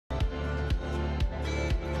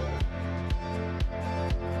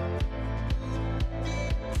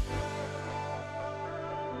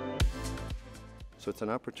So it's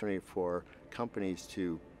an opportunity for companies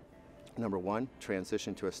to, number one,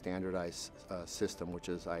 transition to a standardized system, which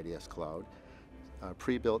is IDS Cloud,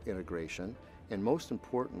 pre-built integration, and most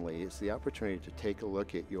importantly, it's the opportunity to take a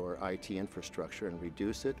look at your IT infrastructure and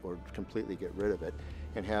reduce it or completely get rid of it,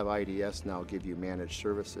 and have IDS now give you managed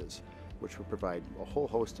services, which will provide a whole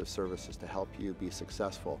host of services to help you be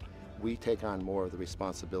successful. We take on more of the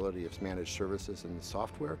responsibility of managed services and the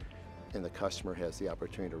software, and the customer has the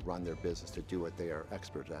opportunity to run their business to do what they are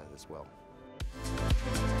expert at as well.